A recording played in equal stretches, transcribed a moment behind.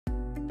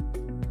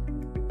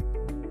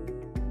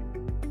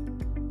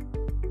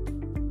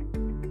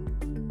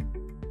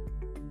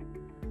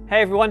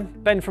Hey everyone,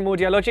 Ben from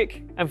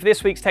Audiologic, and for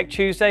this week's Tech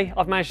Tuesday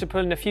I've managed to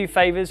pull in a few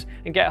favours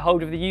and get a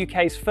hold of the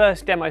UK's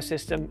first demo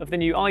system of the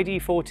new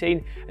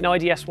ID14 and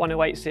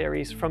IDS108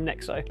 series from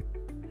NEXO.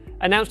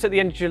 Announced at the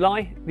end of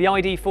July, the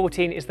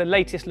ID14 is the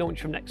latest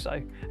launch from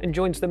NEXO and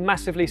joins the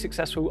massively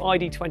successful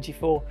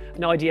ID24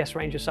 and IDS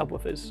range of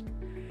subwoofers.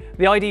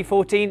 The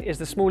ID14 is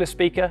the smallest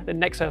speaker that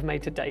NEXO have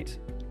made to date.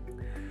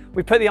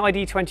 We put the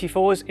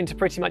ID24s into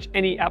pretty much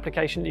any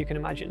application that you can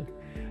imagine.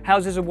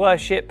 Houses of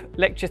worship,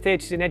 lecture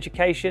theatres in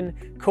education,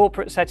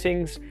 corporate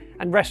settings,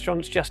 and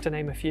restaurants, just to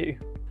name a few.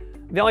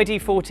 The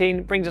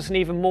ID14 brings us an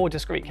even more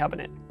discrete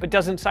cabinet, but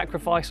doesn't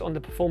sacrifice on the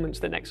performance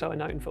that NEXO are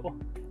known for.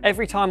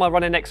 Every time I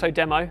run a NEXO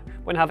demo,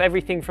 when I have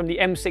everything from the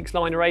M6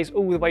 line arrays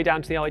all the way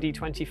down to the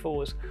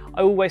ID24s,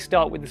 I always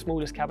start with the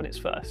smallest cabinets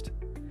first.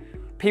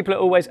 People are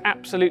always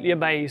absolutely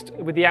amazed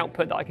with the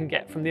output that I can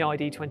get from the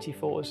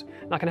ID24s,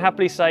 and I can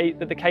happily say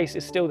that the case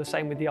is still the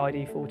same with the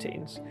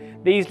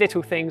ID14s. These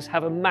little things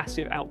have a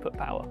massive output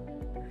power,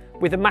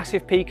 with a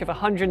massive peak of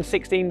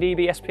 116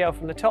 dB SPL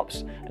from the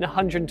tops and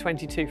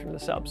 122 from the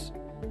subs.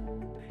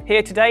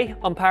 Here today,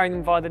 I'm powering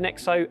them via the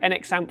NEXO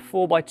NX Amp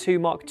 4x2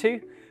 Mark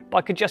II, but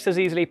I could just as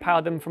easily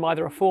power them from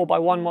either a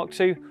 4x1 Mark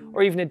II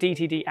or even a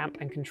DTD amp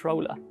and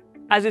controller.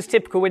 As is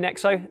typical with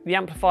NEXO, the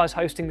amplifier is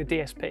hosting the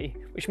DSP,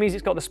 which means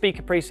it's got the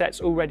speaker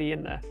presets already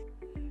in there.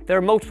 There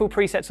are multiple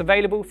presets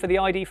available for the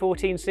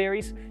ID14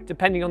 series,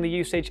 depending on the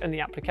usage and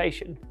the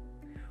application.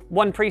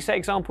 One preset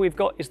example we've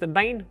got is the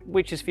main,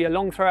 which is for your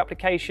long throw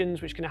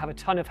applications, which can have a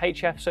ton of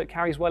HF so it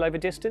carries well over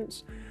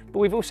distance. But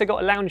we've also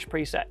got a lounge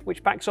preset,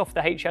 which backs off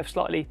the HF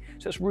slightly,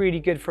 so it's really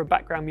good for a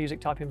background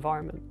music type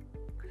environment.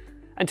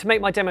 And to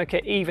make my demo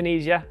kit even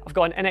easier, I've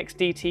got an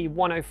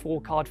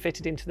NXDT104 card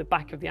fitted into the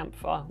back of the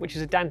amplifier, which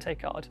is a Dante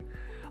card.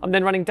 I'm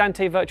then running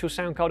Dante Virtual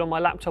Sound Card on my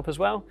laptop as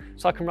well,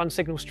 so I can run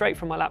signal straight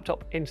from my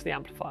laptop into the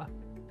amplifier.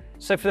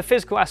 So for the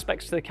physical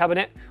aspects to the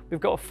cabinet,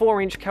 we've got a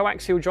 4-inch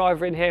coaxial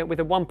driver in here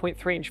with a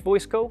 1.3-inch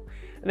voice coil,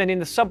 and then in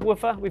the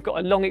subwoofer, we've got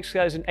a long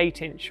excursion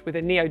 8-inch with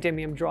a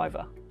neodymium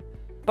driver.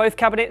 Both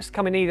cabinets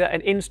come in either an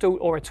install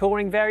or a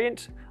touring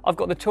variant. I've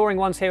got the touring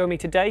ones here with me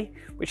today,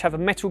 which have a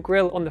metal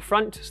grille on the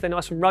front, so they're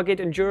nice and rugged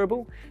and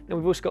durable. Then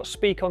we've also got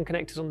speak-on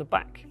connectors on the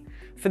back.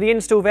 For the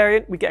install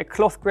variant, we get a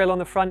cloth grille on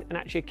the front and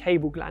actually a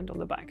cable gland on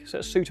the back, so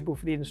it's suitable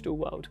for the install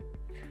world.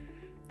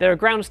 There are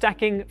ground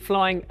stacking,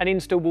 flying and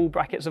install wall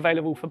brackets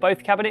available for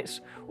both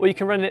cabinets, or you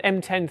can run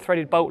an M10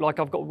 threaded bolt like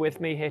I've got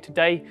with me here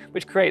today,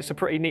 which creates a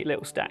pretty neat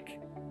little stack.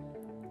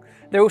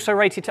 They're also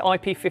rated to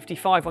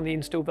IP55 on the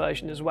install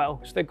version as well,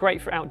 so they're great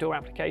for outdoor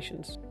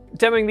applications.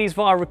 Demoing these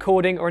via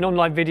recording or an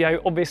online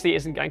video obviously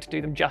isn't going to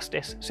do them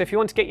justice, so if you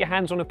want to get your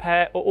hands on a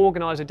pair or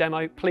organise a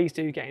demo, please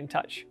do get in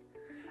touch.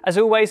 As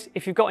always,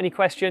 if you've got any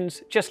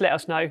questions, just let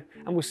us know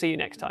and we'll see you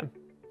next time.